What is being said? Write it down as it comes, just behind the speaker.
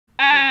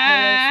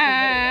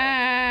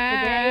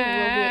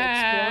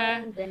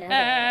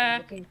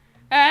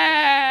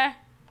Ah!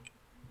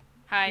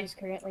 Hi. He's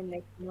currently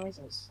making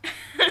noises.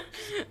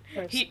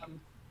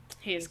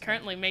 He is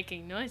currently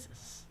making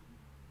noises.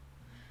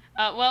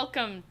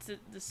 Welcome to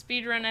the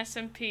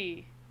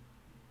SpeedrunSMP.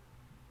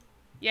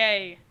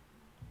 Yay.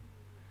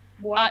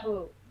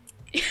 Wahoo.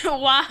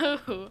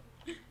 Wahoo.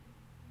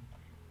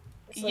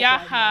 Like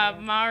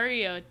Yaha,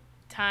 Mario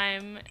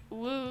time.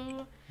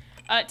 Woo.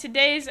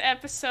 Today's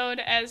episode,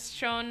 as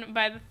shown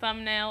by the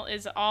thumbnail,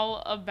 is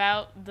all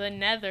about the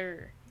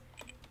Nether.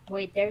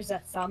 Wait, there's a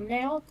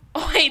thumbnail?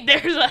 Wait,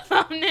 there's a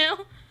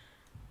thumbnail?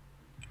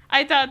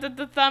 I thought that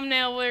the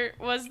thumbnail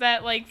was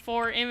that, like,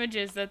 4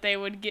 images that they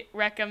would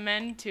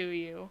recommend to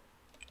you.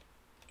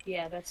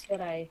 Yeah, that's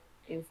what I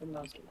do for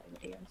most of my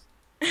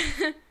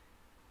videos.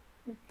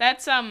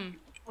 That's,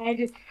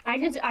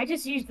 I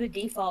just use the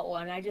default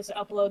one. I just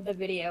upload the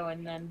video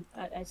and then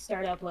I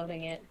start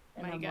uploading it.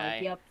 And My I'm guy.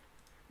 like, yep.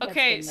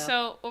 Okay,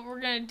 so what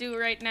we're gonna do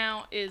right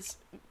now is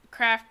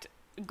craft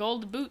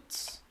gold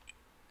boots.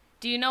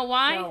 Do you know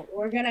why? No,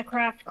 we're gonna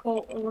craft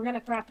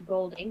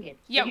gold ingots.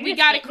 Yeah, we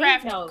gotta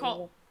craft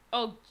gold.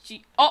 Oh,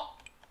 gee. Oh!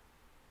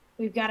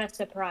 We've got a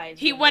surprise.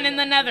 He went in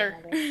the Nether.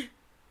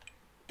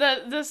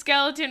 The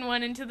skeleton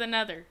went into the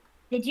Nether.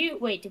 Did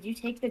you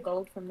take the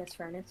gold from this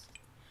furnace?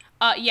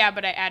 Yeah,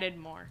 but I added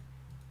more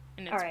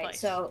in its place. Alright,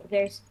 so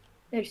there's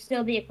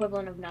still the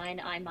equivalent of 9.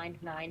 I mined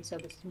 9, so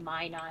this is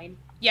my 9.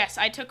 Yes,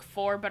 I took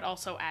 4, but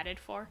also added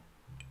 4.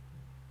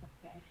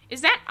 Okay.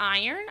 Is that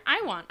iron?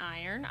 I want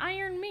iron.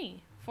 Iron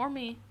me. For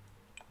me.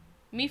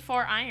 Me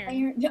for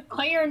iron.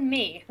 Iron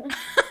me.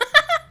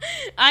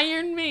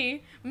 Iron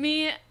me.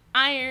 Me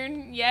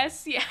iron.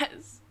 Yes,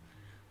 yes.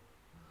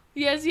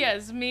 Yes,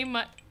 yes.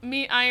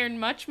 Me iron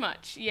much.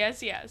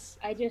 Yes, yes.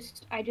 I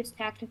just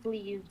tactically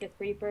used a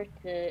creeper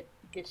to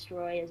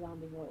destroy a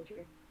zombie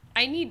villager.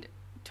 I need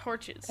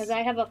torches. Because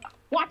I have a...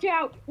 Watch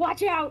out!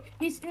 Watch out!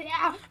 He's...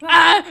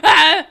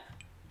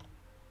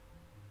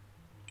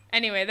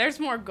 Anyway, there's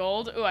more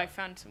gold. Ooh, I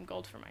found some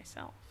gold for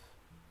myself.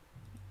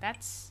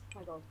 That's...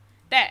 My gold.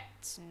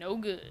 That's no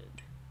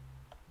good.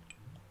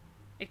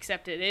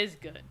 Except it is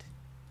good.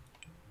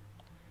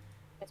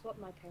 That's what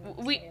my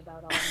parents say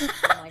about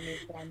all my new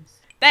friends.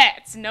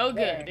 That's no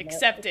good,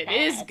 except it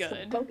is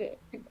good. No good.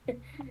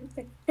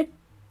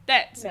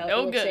 That's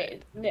no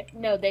good.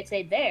 No, they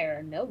say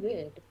they're no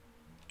good.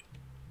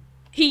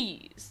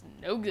 He's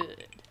no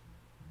good.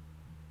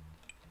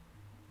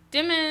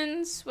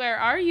 Dimmons, where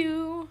are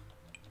you?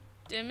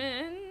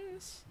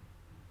 Dimmons?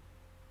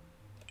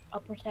 I'll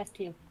protect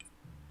you.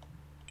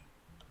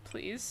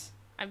 Please.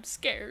 I'm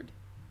scared.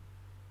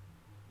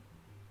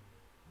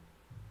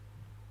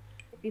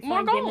 If you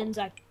More find gold.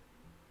 Dimmons,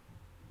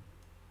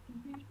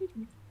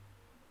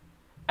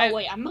 Oh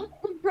wait, I'm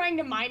trying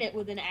to mine it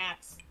with an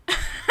axe.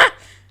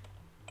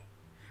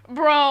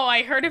 Bro,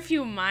 I heard if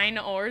you mine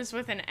ores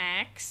with an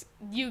axe,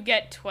 you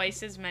get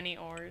twice as many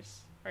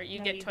ores. Or you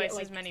get twice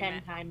as many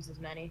mats. 10 times as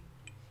many.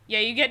 Yeah,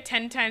 you get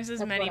 10 times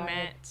as many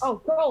mats. Oh,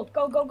 gold!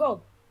 Go, go,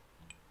 gold!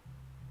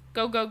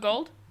 Go, go,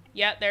 gold?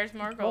 Yeah, there's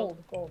more gold.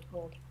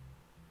 Gold.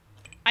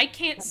 I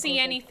can't see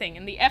anything,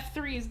 and the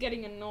F3 is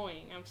getting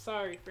annoying. I'm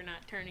sorry for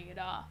not turning it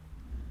off.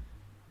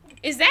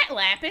 Is that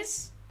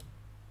lapis?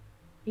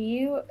 Do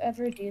you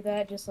ever do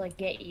that? Just like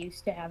get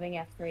used to having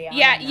F3 on?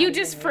 Yeah, you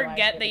just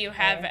forget that you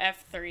have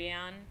F3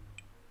 on.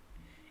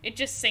 It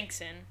just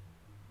sinks in.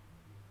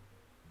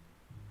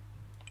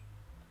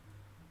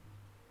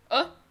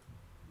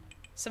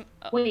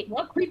 Wait,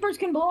 what? Creepers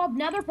can blow up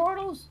nether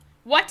portals?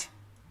 What?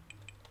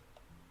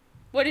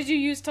 What did you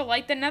use to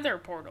light the nether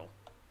portal?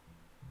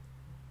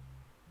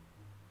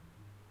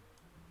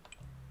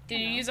 Did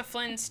you use a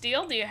flint and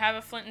steel? Do you have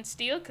a flint and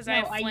steel? Because I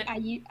have flint.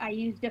 I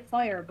used a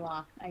fire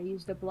block. I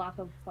used a block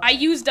of fire. I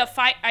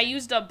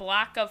used a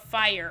block of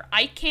fire.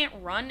 I can't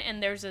run,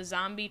 and there's a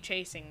zombie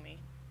chasing me.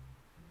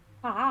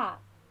 Haha.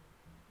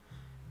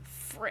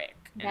 Frick.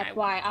 That's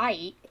why I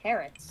eat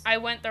carrots. I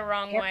went the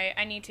wrong way.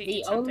 I need to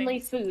eat something. The only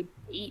food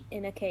to eat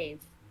in a cave.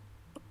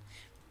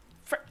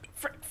 Frick.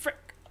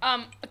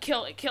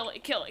 Kill it.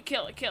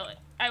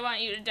 I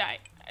want you to die.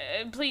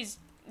 Please,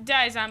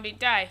 die, zombie,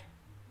 die.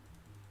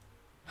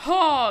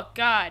 Oh,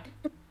 God.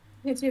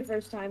 It's your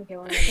first time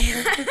killing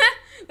anything.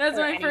 That's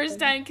my first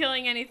time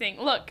killing anything.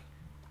 Look,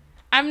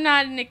 I'm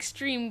not an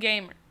extreme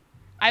gamer.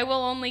 I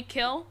will only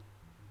kill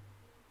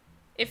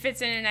if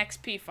it's in an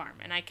XP farm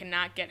and I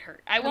cannot get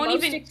hurt.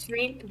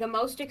 The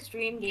most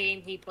extreme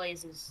game he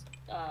plays is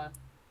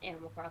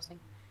Animal Crossing.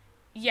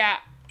 Yeah.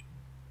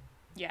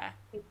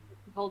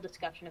 Whole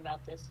discussion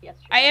about this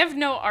yesterday. I have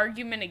no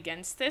argument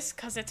against this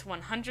because it's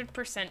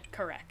 100%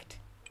 correct.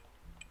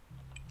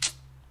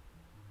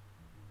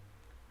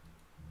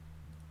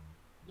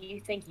 You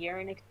think you're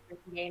an extreme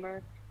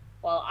gamer?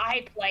 Well,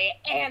 I play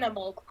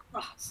Animal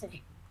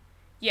Crossing.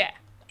 Yeah.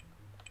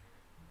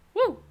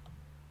 Woo!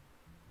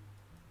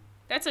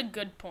 That's a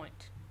good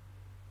point.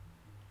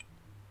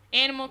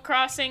 Animal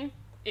Crossing,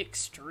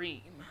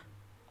 extreme.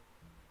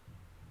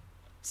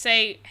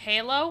 Say,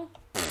 Halo?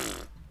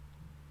 Pfft.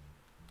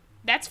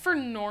 That's for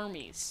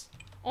normies.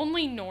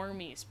 Only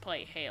normies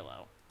play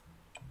Halo.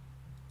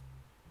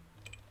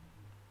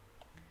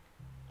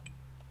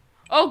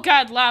 Oh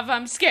god, lava,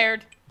 I'm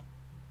scared.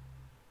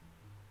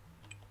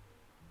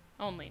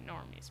 Only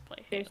normies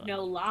play Halo. There's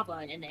no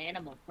lava in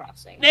Animal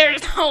Crossing.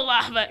 There's no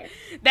lava.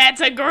 That's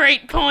a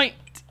great point.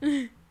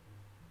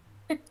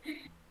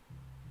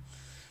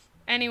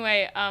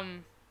 Anyway,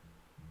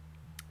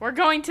 we're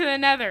going to the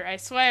Nether, I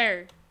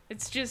swear.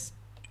 It's just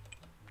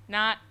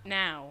not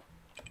now.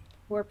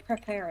 We're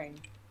preparing.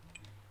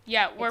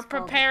 Yeah, we're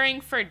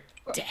preparing for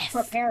death.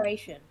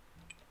 Preparation.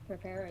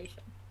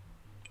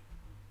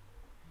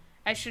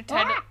 I should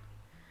title...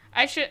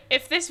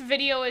 if this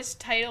video is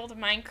titled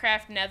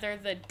Minecraft Nether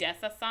the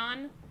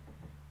Deathathon,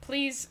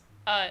 please,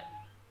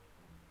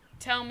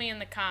 tell me in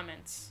the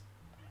comments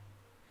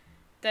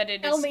that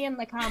it Tell me in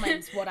the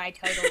comments what I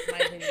titled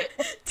my video.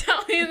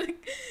 tell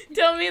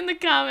me in the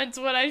comments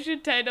what I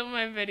should title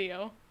my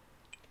video.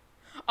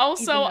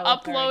 Also,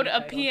 upload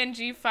a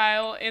PNG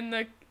file in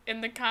the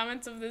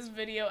comments of this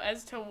video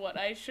as to what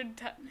I should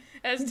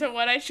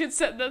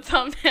set the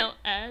thumbnail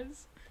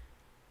as.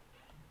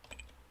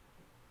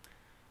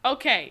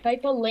 Okay.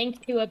 Type a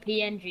link to a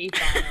PNG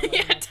file.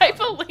 Yeah, type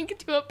a link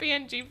to a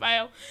PNG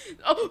file.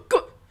 Oh,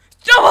 go.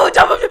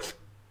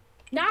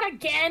 Not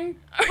again!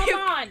 Come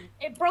on!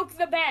 It broke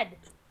the bed!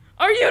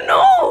 Are you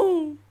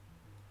no?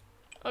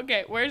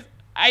 Okay,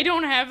 I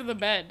don't have the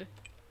bed.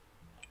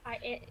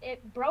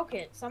 It broke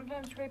it.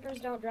 Sometimes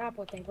creepers don't drop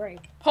what they break.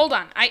 Hold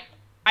on, I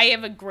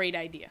have a great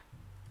idea.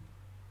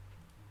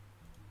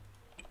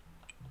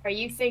 Are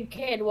you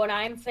thinking what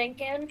I'm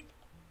thinking?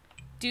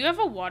 Do you have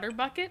a water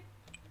bucket?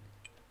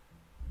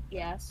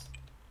 Yes.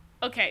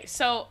 Okay,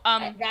 so,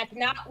 that's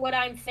not what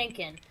I'm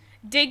thinking.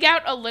 dig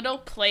out a little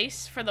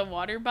place for the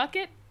water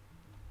bucket.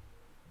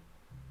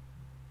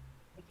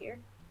 Like here?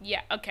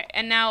 Yeah, okay.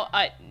 And now,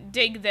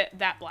 dig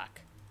that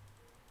block.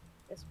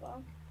 This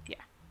block? Yeah.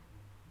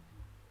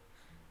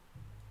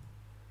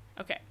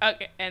 Okay,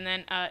 and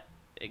then,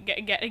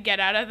 get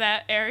out of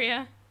that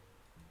area.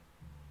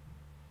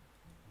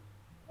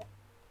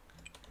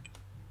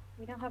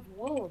 We don't have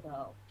wool,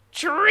 though.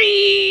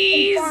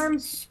 Trees! We farm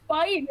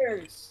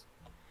spiders!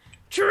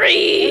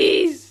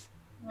 Trees!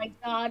 Oh my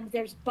god,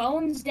 there's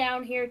bones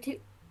down here, too.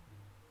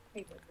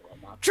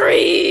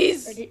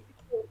 Trees! Did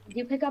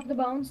you pick up the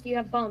bones? Do you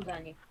have bones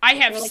on you? I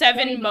have like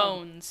 7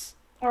 bones.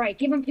 Alright,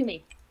 give them to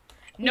me.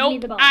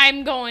 Nope,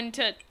 I'm going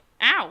to...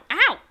 Ow!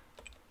 Ow!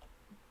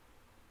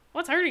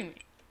 What's hurting me?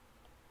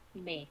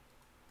 Me.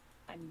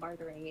 I'm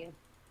murdering you.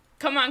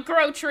 Come on,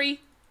 grow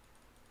tree.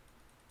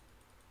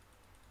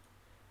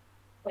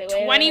 Wait,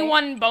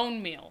 21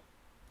 bone meal.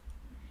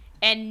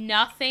 And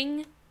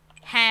nothing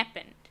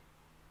happened.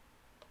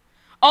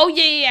 Oh,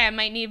 yeah, I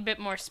might need a bit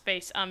more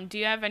space. Do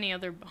you have any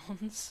other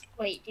bones?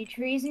 Wait, do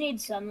trees need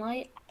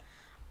sunlight?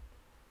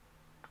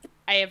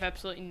 I have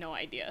absolutely no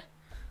idea.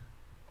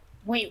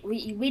 Wait,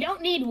 we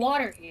don't need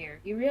water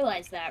here. You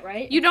realize that,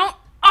 right? You don't...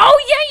 Oh,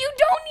 yeah, you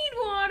don't need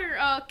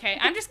water. Okay,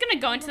 I'm just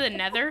gonna go into the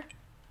Nether.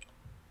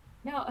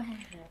 No.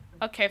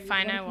 Okay,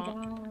 fine, I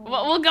won't.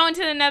 We'll go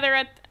into the Nether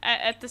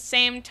at the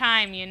same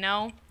time, you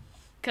know?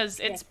 Because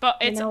it's...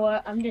 You know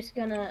what? I'm just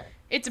gonna...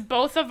 It's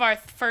both of our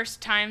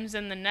first times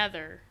in the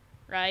Nether,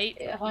 right?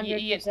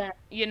 100%.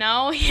 You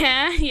know?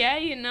 Yeah,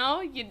 you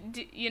know?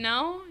 You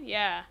know?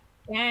 Yeah.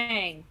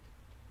 Dang.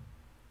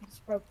 I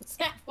just broke the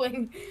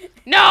sapling.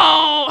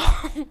 No!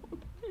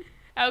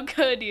 How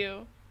could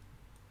you?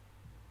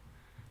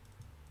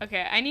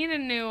 Okay, I need a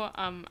new,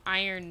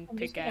 iron pickaxe. I'm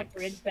just gonna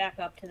bridge back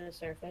up to the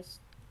surface.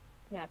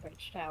 Not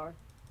bridge tower.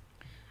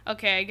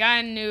 Okay, I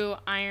got a new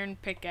iron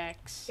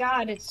pickaxe.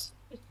 God, it's...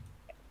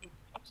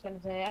 I was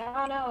gonna say,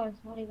 oh no, it's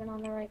not even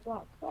on the right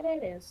block. But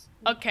it is.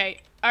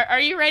 Okay, are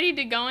you ready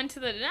to go into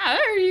the...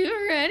 Are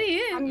you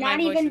ready? I'm not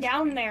even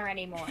down there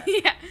anymore.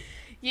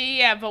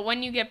 Yeah, but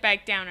when you get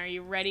back down, are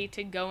you ready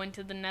to go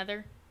into the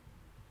Nether?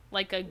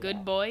 Like a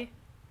good boy?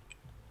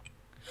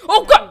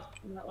 Oh, God!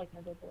 I'm not like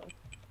a good boy.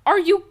 Are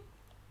you...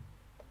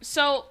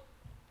 So,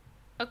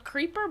 a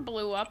creeper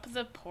blew up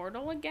the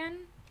portal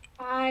again?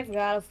 I've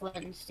got a flint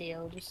and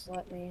steel. Just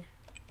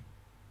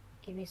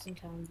give me some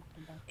time.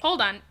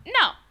 Hold on.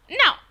 No.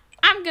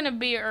 I'm gonna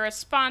be a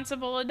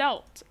responsible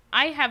adult.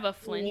 I have a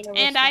flint,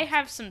 and I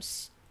have some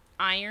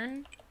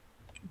iron.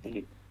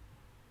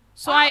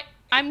 So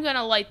I'm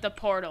gonna light the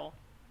portal.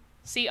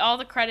 See, all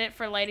the credit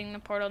for lighting the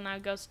portal now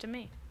goes to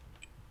me.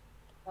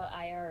 Well,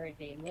 I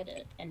already lit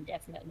it, and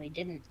definitely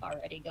didn't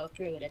already go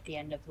through it at the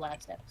end of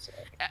last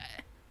episode.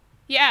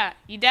 Yeah,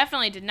 you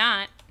definitely did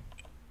not.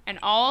 And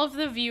all of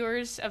the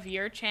viewers of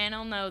your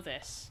channel know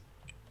this.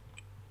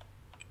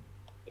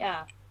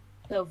 Yeah.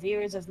 So,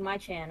 viewers of my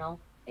channel,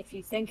 if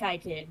you think I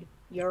did,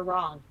 you're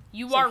wrong.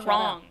 You are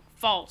wrong.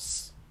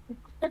 False.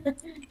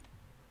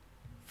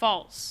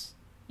 False.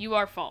 You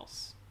are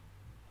false.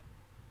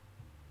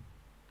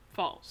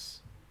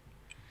 False.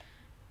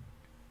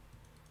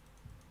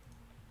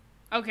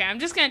 Okay, I'm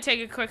just gonna take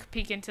a quick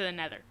peek into the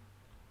Nether.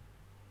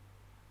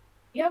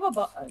 Do you have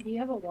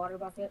a water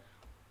bucket?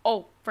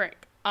 Oh,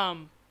 frick.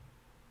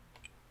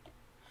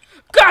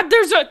 God,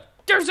 there's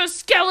a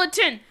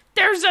skeleton!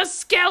 There's a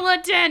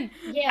skeleton!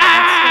 Yeah,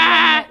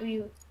 that's the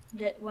one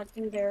that went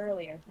through there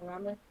earlier,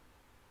 remember?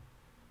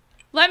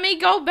 Let me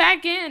go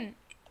back in.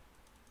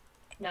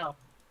 No.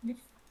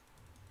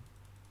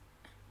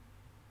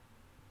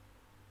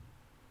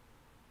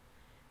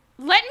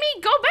 Let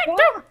me go back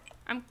there.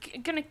 I'm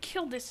gonna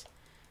kill this.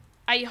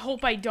 I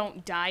hope I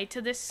don't die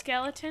to this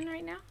skeleton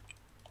right now.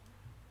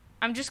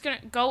 I'm just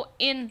gonna go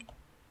in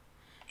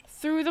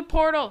through the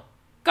portal.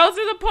 Go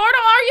through the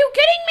portal. Are you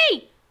kidding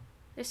me?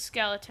 This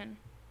skeleton.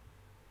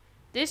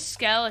 This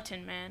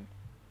skeleton, man.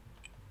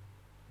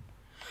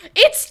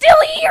 It's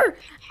still here.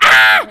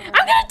 Ah! I'm gonna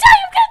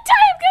die. I'm gonna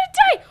die. I'm gonna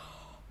die.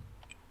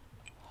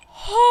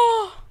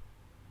 Oh.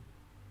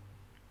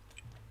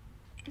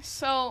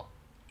 So,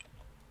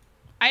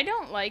 I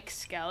don't like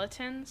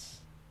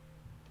skeletons.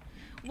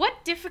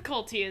 What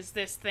difficulty is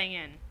this thing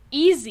in?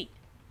 Easy.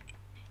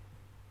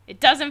 It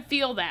doesn't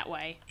feel that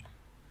way.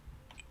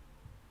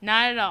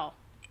 Not at all.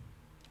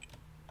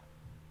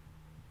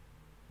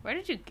 Where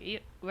did you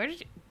get? Where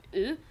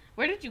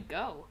did you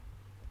go?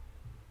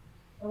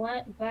 I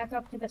went back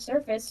up to the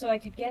surface so I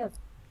could get a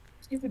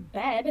stupid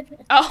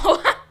bed.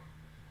 Oh.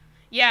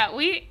 Yeah,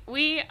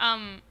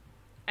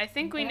 I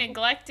think we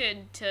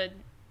neglected to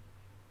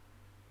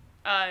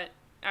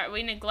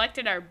we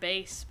neglected our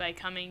base by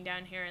coming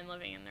down here and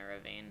living in the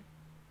ravine.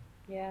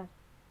 Yeah.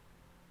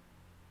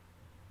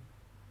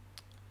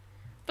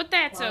 But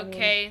that's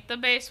okay. The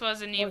base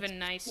wasn't even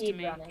nice to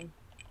me.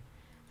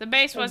 The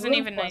base wasn't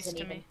even nice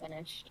to me.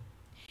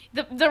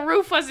 The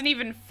roof wasn't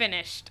even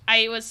finished.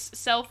 I was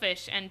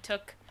selfish and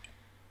took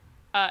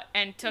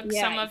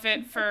some of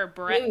it for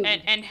bread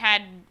and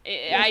had.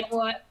 You know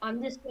what?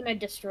 I'm just gonna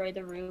destroy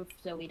the roof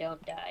so we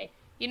don't die.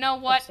 You know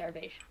what?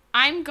 Starvation.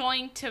 I'm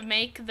going to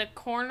make the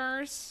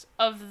corners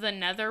of the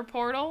Nether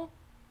portal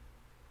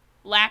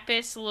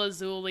lapis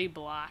lazuli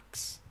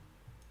blocks.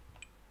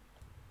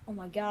 Oh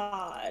my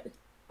god.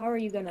 How are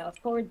you gonna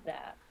afford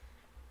that?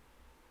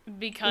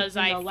 Because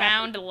I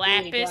found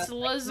lapis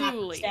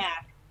lazuli.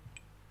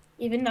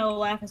 Even though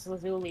lapis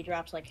lazuli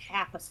drops like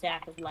half a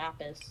stack of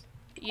lapis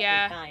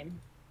every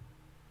time.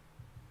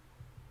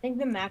 I think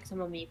the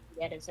maximum you can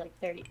get is like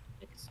 30.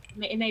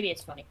 Maybe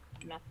it's 20.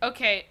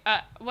 Okay,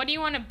 what do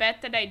you want to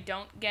bet that I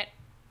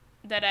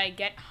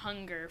get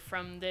hunger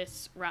from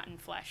this rotten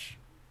flesh?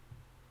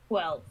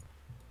 12.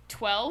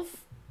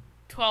 12?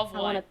 12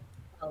 what?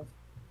 12.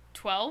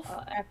 12?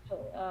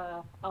 Actually,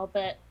 I'll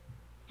bet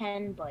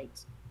 10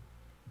 bites.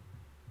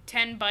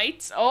 10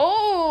 bites?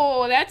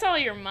 Oh, that's all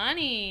your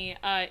money.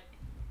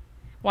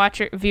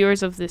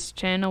 Viewers of this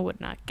channel would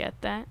not get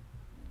that.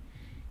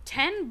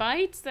 10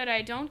 bites that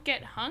I don't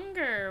get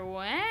hunger.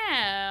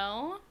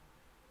 Well,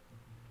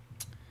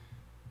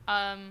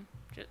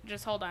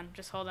 just hold on.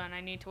 Just hold on. I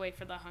need to wait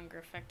for the hunger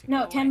effect to go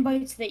away. 10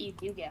 bites that you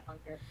do get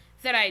hunger.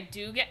 That I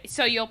do get.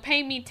 So you'll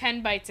pay me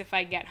 10 bites if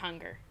I get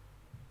hunger.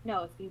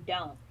 No, if you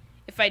don't.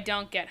 If I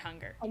don't get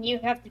hunger. And you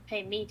have to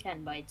pay me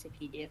 10 bites if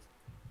you do.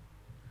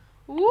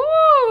 Woo!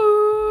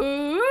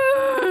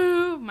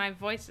 My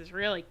voice is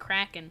really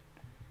cracking.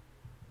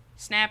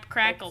 Snap,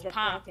 crackle,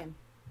 pop.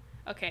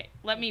 Okay,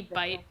 let me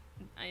bite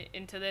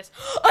into this.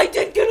 I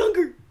did get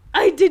hunger!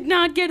 I did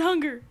not get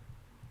hunger!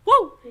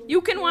 Whoa!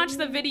 You can watch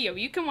the video.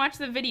 You can watch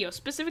the video.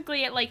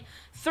 Specifically at like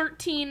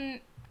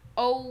 13:08.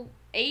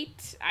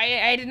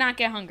 I did not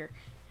get hunger.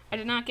 I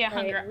did not get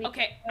hunger.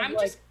 Okay, I'm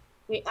just...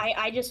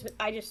 I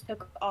just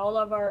took all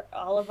of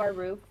our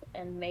roof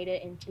and made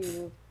it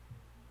into...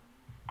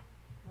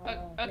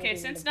 okay,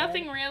 since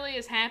nothing really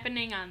is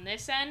happening on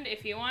this end,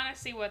 if you want to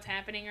see what's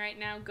happening right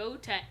now, go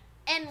to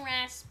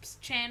NRasp's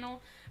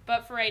channel.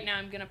 But for right now,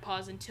 I'm going to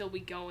pause until we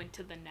go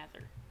into the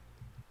Nether.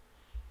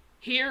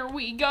 Here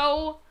we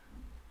go.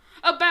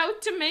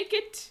 About to make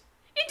it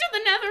into the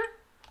Nether.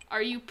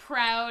 Are you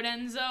proud,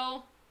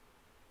 Enzo?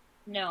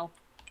 No.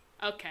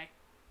 Okay.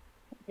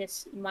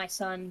 My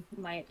son,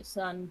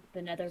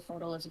 the Nether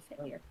portal is a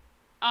failure.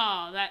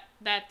 Oh,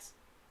 that's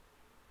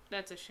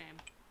a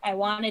shame. I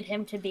wanted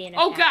him to be in a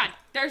Oh god,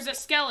 there's a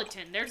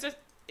skeleton.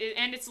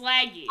 And it's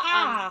laggy.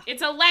 Ah!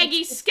 It's a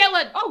laggy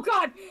skeleton. Oh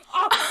god!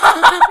 Oh.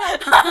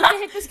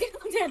 Hit the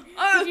skeleton.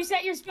 Did you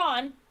set your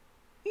spawn?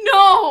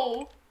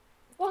 No!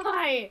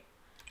 Why?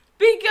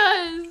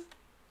 Because...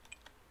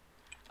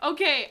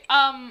 Okay,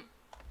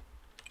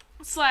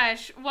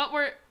 Slash, what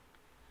were...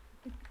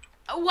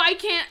 Why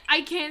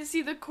I can't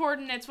see the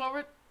coordinates. What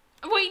were...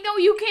 Wait, no,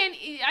 you can't...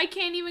 I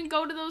can't even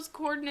go to those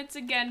coordinates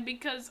again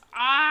because...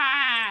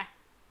 I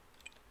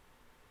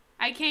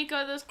can't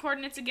go to those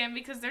coordinates again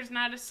because there's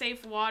not a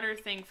safe water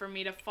thing for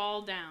me to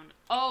fall down.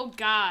 Oh,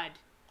 God.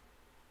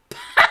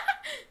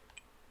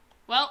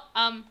 Well,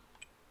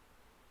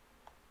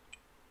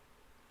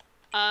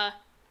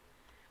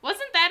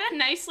 wasn't that a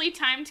nicely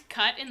timed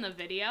cut in the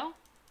video?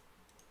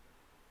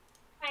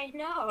 I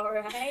know,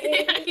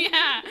 right?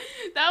 Yeah,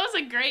 that was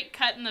a great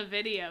cut in the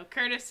video,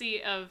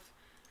 courtesy of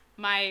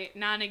my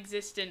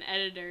non-existent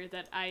editor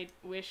that I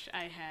wish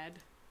I had.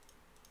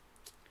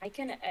 I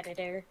can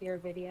edit your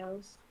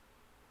videos.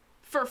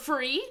 For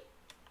free?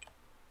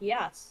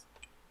 Yes.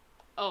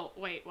 Oh,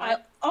 wait,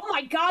 what? Oh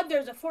my god,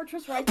 there's a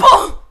fortress right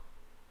there.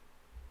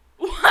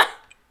 What?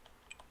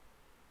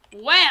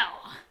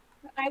 Well.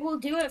 I will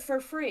do it for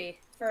free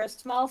for a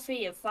small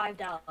fee of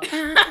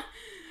 $5.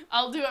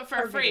 I'll do it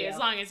for free video. as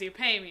long as you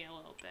pay me a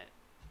little bit.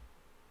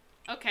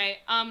 Okay,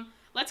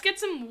 let's get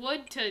some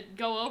wood to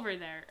go over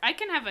there. I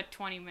can have a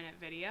 20-minute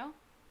video.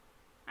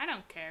 I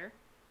don't care.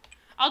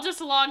 I'll just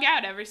log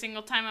out every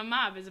single time a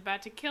mob is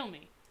about to kill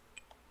me.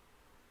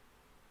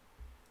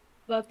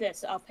 About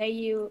this, I'll pay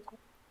you.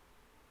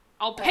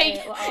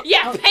 Pay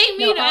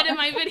me to edit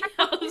my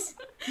videos.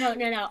 No.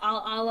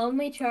 I'll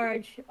only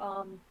charge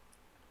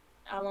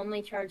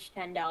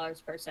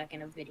 $10 per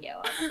second of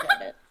video. I'll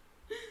edit.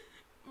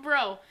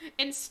 Bro,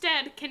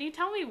 instead, can you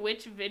tell me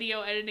which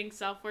video editing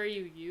software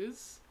you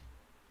use?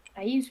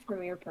 I use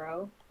Premiere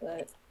Pro,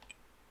 but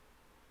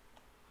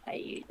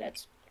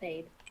that's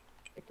paid.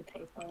 I have to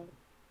pay for it.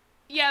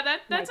 Yeah,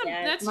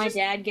 my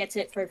dad gets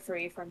it for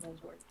free from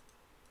his work.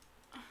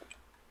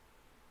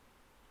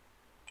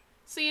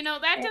 So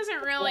that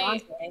doesn't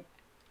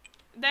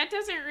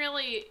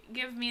really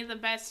give me the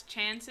best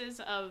chances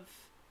of.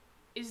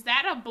 Is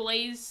that a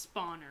blaze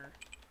spawner?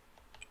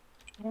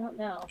 I don't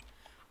know.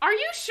 Are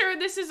you sure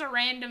this is a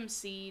random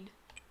seed?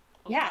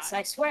 Oh, yes, God.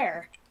 I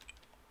swear.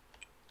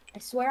 I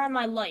swear on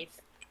my life.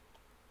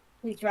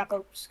 Please drop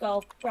a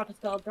skull. Drop a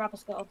skull. Drop a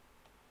skull.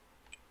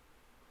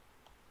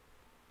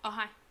 Oh,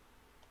 hi.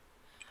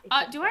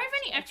 Do you have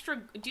any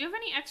extra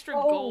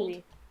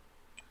gold?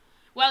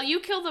 Well, you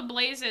kill the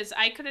blazes.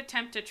 I could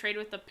attempt to trade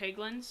with the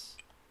piglins.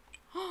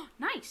 Oh,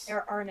 nice.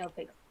 There are no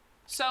piglins.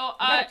 So,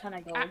 I got a ton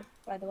of gold,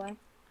 by the way.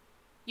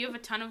 You have a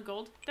ton of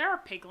gold? There are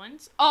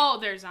piglins. Oh,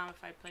 there's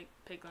zombified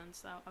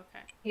piglins, though.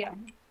 Okay. Yeah.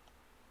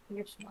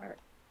 You're smart.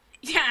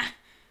 Yeah.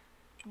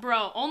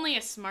 Bro, only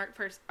a smart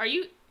person. Are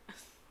you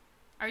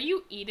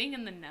eating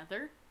in the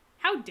Nether?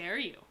 How dare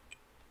you?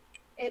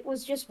 It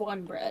was just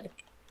one bread.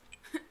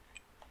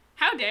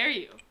 How dare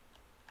you?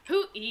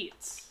 Who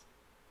eats?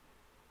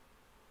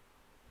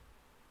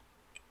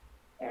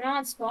 They're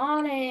not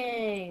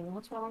spawning.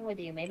 What's wrong with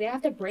you? Maybe I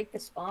have to break the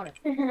spawner.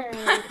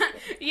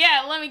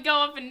 Yeah, let me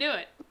go up and do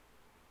it.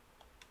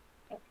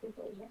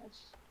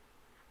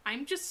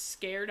 I'm just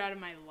scared out of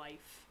my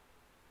life.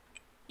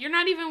 You're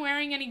not even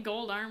wearing any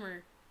gold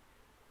armor.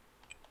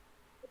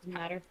 Doesn't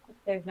matter.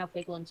 There's no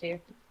piglins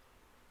here.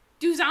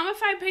 Do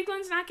zombified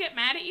piglins not get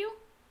mad at you?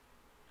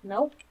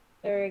 Nope.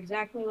 They're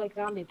exactly like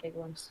zombie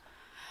piglins.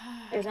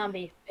 They're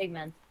zombie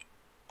pigmen.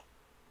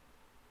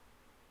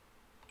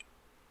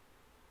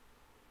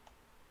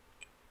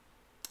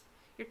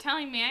 You're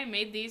telling me I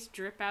made these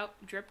dripped out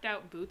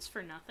boots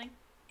for nothing?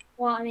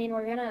 Well, I mean,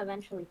 we're gonna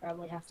eventually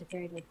probably have to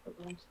trade with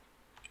piglins.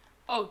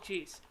 Oh,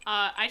 jeez.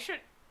 I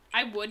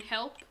would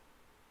help.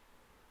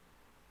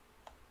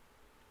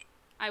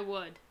 I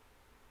would.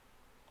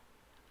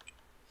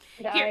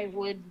 I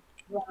would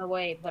run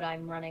away, but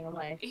I'm running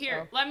away.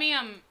 Here, so. let me,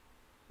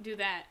 do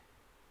that.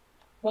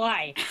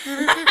 Why?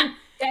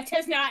 That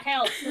does not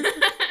help.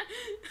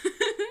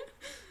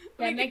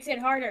 That makes it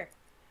harder.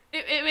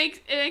 It makes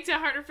it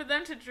harder for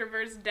them to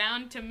traverse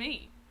down to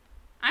me.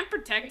 I'm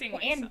protecting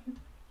myself.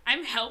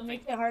 I'm helping. It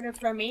makes it harder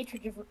for me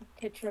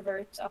to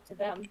traverse up to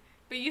them.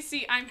 But you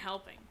see, I'm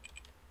helping.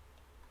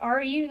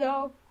 Are you,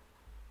 though?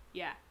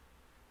 Yeah.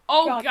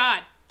 Oh,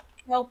 God.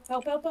 Help,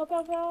 help, help, help,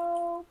 help,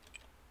 help.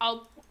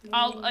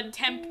 I'll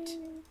attempt.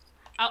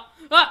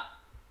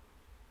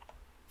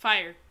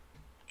 Fire.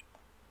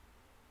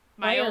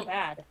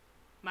 Bad.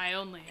 My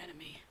only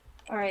enemy.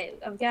 Alright,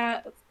 I've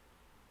got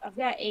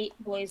 8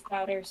 blaze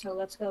powder, so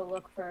let's go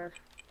look for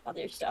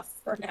other stuff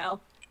for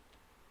now.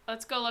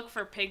 Let's go look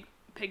for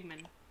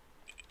pigmen.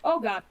 Oh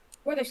God,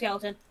 wither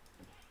skeleton.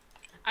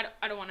 I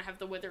don't want to have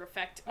the wither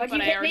effect, but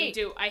I already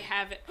do. I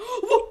have it.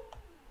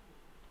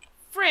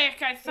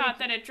 Frick! I thought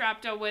that it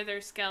dropped a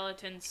wither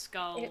skeleton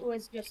skull. It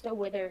was just a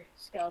wither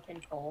skeleton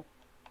coal.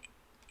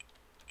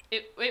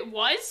 It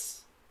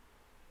was?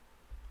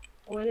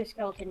 A wither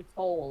skeleton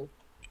coal.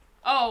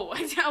 Oh,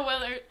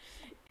 wither.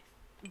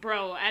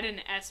 Bro, add an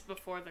S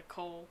before the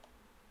coal.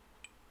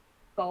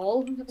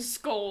 Skull?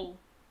 Skull.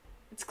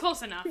 It's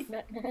close enough.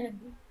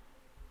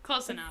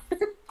 Close enough.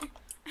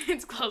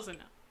 It's close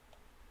enough.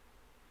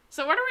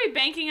 So what are we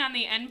banking on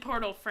the end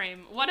portal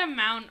frame? What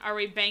amount are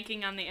we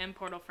banking on the end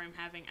portal frame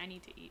having? I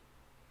need to eat.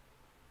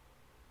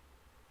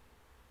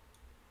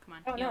 Come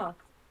on. Oh no.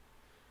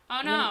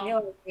 Oh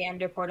no.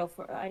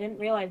 I didn't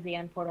realize the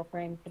end portal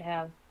frame could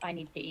have I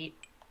need to eat.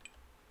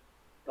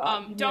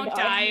 God, don't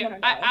die.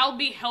 I'll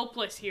be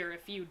helpless here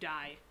if you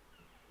die.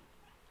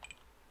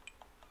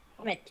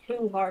 I'm at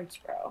 2 hearts,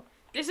 bro.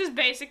 This is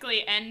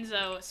basically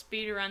Enzo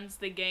speedruns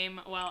the game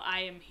while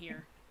I am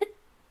here.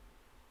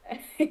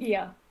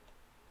 Yeah.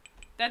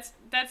 That's.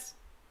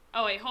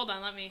 Oh wait, hold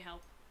on. Let me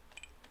help.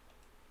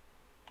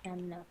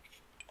 No.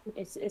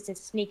 It's a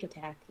sneak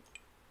attack.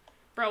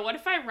 Bro, what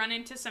if I run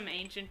into some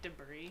ancient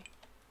debris?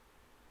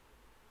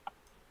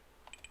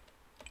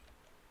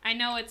 I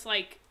know it's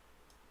like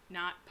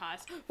not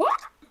possible. What?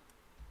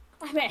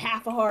 I'm at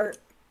half a heart.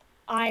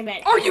 I'm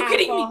at Are you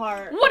kidding me?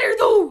 Heart. What are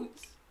those?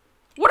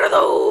 What are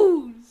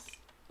those?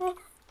 Holy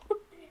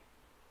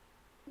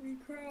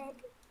crap.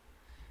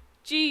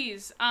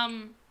 Jeez,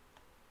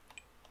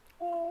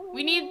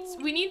 We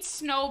need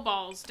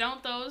snowballs.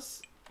 Don't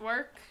those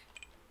work?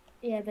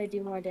 Yeah, they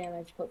do more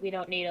damage, but we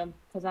don't need them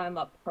because I'm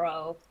a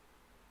pro.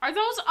 Are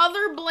those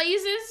other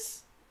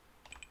blazes?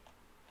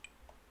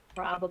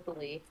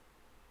 Probably.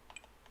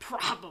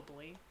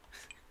 Probably.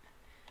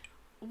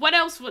 What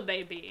else would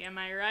they be? Am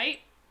I right?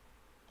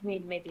 I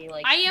mean, maybe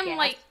like I am gas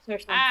like or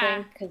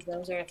something, because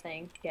those are a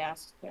thing.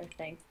 Gas are a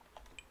thing.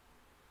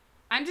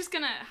 I'm just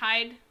gonna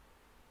hide.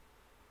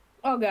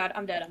 Oh god,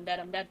 I'm dead. I'm dead.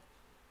 I'm dead.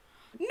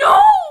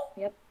 No!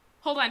 Yep.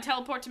 Hold on.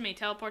 Teleport to me.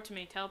 Teleport to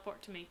me.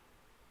 Teleport to me.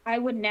 I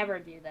would never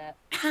do that.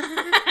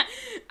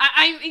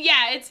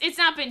 Yeah, it's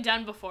not been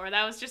done before.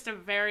 That was just a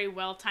very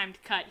well-timed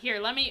cut. Here,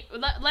 let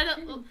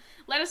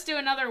us do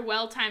another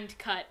well-timed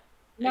cut.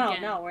 No,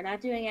 again. no, we're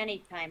not doing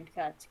any timed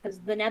cuts because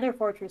the Nether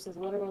Fortress is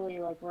literally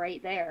like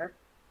right there.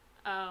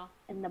 Oh.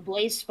 And the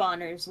blaze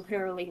spawner is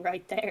literally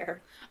right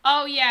there.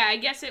 Oh yeah, I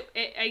guess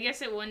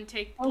it wouldn't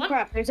take. Oh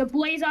crap! There's a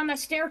blaze on the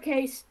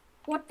staircase.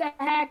 What the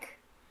heck?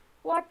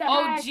 What the heck?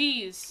 Oh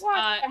jeez.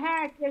 What the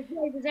heck? There's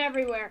blazes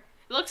everywhere.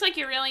 It looks like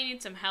you really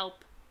need some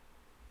help.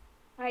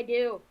 I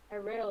do. I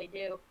really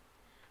do.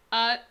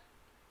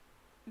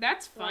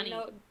 That's funny.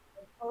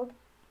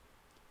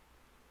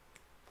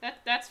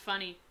 That's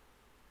funny.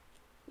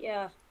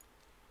 Yeah.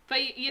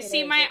 But you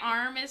see, my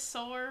arm is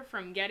sore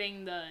from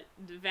getting the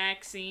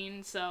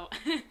vaccine, so.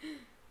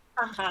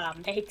 Haha,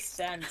 makes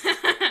sense.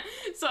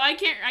 So I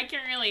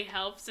can't really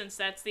help since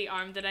that's the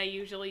arm that I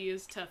usually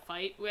use to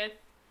fight with.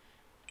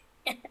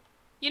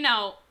 You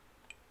know,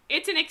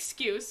 it's an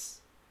excuse.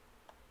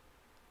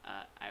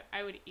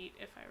 I would eat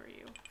if I were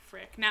you.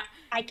 Frick. Now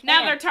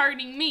they're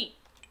targeting me.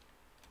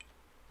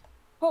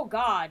 Oh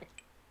god.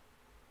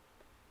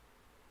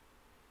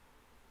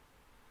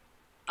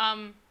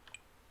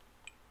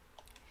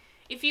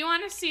 If you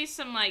want to see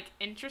some, like,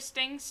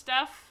 interesting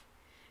stuff,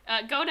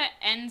 go to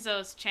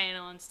Enzo's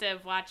channel instead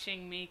of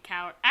watching me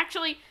cower.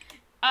 Actually,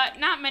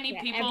 not many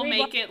people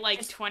make it,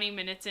 like, 20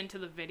 minutes into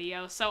the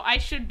video, so I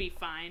should be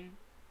fine.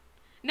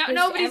 No,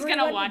 nobody's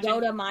gonna watch it. Go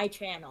to my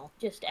channel.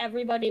 Just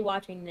everybody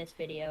watching this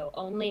video.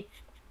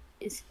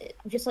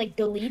 Just, like,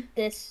 delete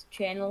this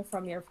channel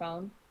from your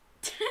phone.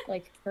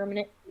 Like,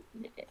 permanent,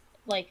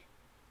 like,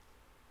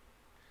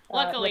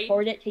 luckily,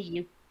 record it to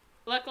you.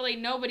 Luckily,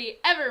 nobody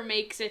ever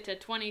makes it to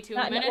 22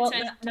 minutes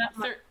and...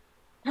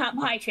 Not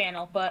my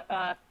channel, but,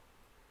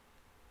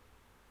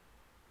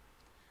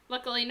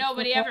 Luckily,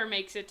 nobody ever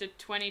makes it to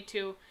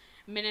 22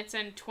 minutes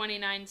and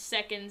 29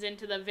 seconds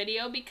into the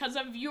video because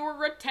of your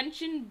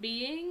retention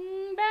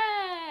being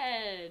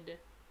bad.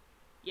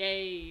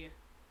 Yay.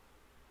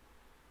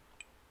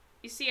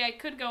 You see, I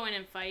could go in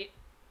and fight.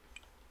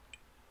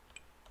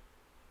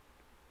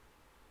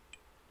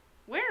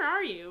 Where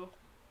are you?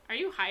 Are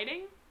you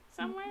hiding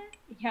somewhere?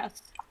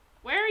 Yes.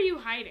 Where are you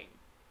hiding?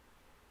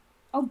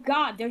 Oh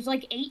god, there's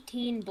like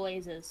 18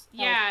 blazes.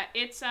 Yeah,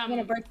 it's I'm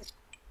gonna break this.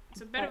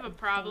 It's a bit of a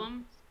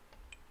problem.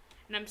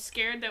 And I'm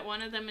scared that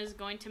one of them is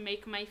going to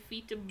make my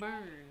feet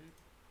burn.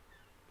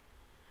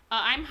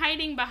 I'm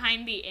hiding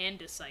behind the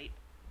andesite.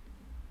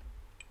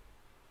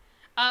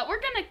 We're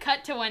gonna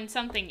cut to when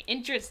something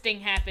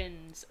interesting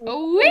happens.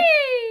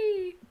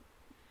 Oh-wee!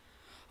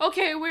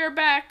 Okay, we're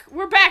back.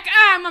 We're back!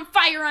 Ah, I'm on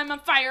fire, I'm on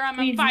fire, I'm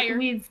on fire.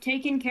 We've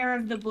taken care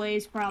of the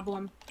blaze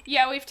problem.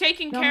 Yeah, we've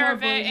taken care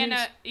of it in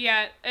a...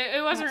 Yeah,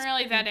 it wasn't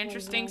really that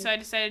interesting, so I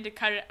decided to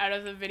cut it out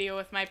of the video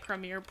with my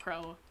Premiere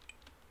Pro.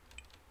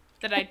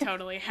 That I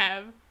totally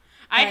have.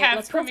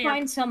 Let's go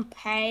find some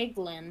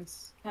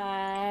paglins.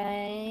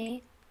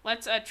 Okay.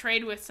 Let's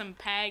trade with some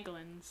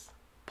paglins.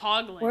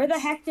 Poglins. Where the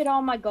heck did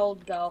all my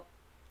gold go?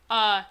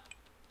 To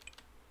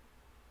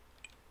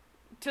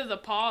the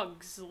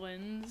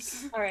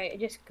Pogslins. Alright,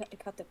 just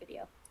cut the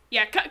video.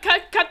 Yeah, cut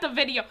the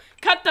video.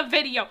 Cut the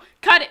video.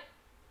 Cut it.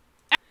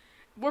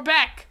 We're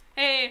back.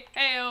 Hey,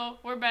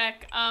 we're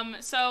back.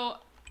 So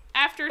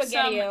after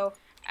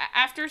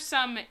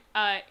some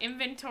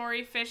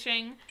inventory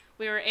fishing,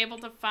 we were able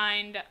to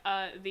find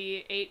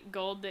the 8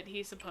 gold that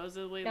he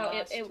supposedly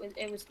lost. No,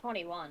 it was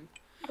 21.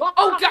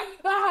 Oh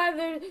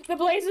god! The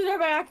blazes are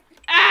back.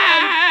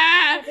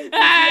 Cut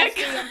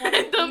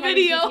the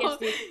video.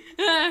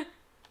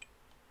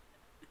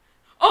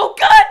 Oh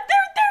god,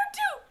 they're there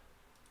too.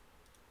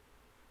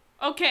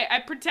 Okay, I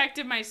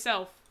protected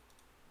myself.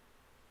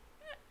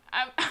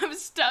 I'm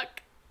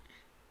stuck.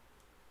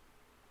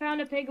 Found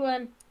a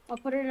piglin. I'll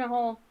put it in a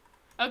hole.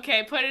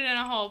 Okay, put it in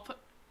a hole.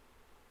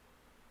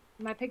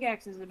 My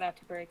pickaxe is about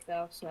to break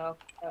though, so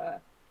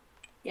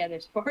yeah,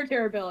 there's poor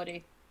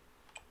durability.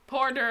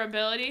 Poor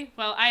durability?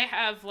 Well, I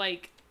have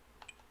like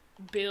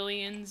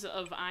billions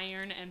of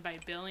iron, and by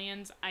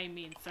billions I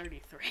mean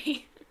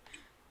 33.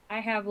 I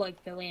have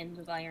like billions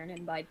of iron,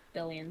 and by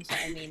billions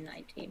I mean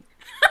 19.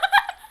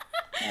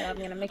 I'm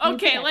gonna make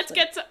okay, let's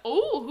get to...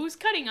 Oh, who's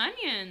cutting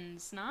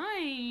onions?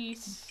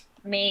 Nice.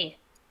 Me.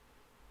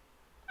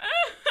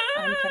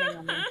 I'm cutting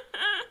onions.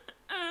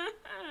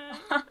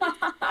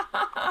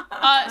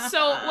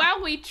 So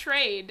while we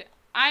trade,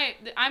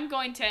 I'm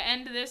going to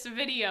end this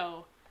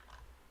video.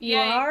 You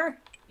are?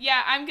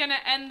 Yeah, I'm gonna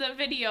end the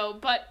video,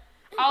 but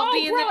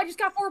I just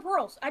got 4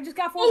 pearls. I just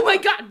got 4 Oh my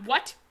god,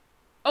 what?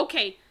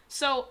 Okay,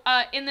 so,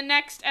 in the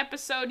next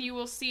episode, you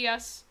will see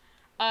us,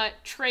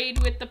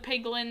 trade with the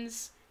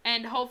piglins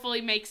and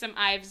hopefully make some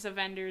Eyes of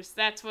Enders.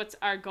 That's what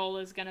our goal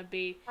is gonna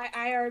be.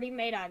 I already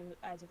made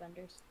Eyes of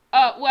Enders.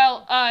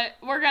 Well,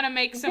 we're gonna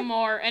make some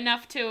more,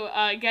 enough to,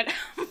 get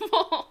a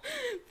full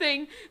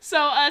thing.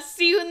 So,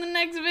 see you in the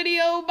next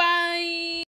video, bye!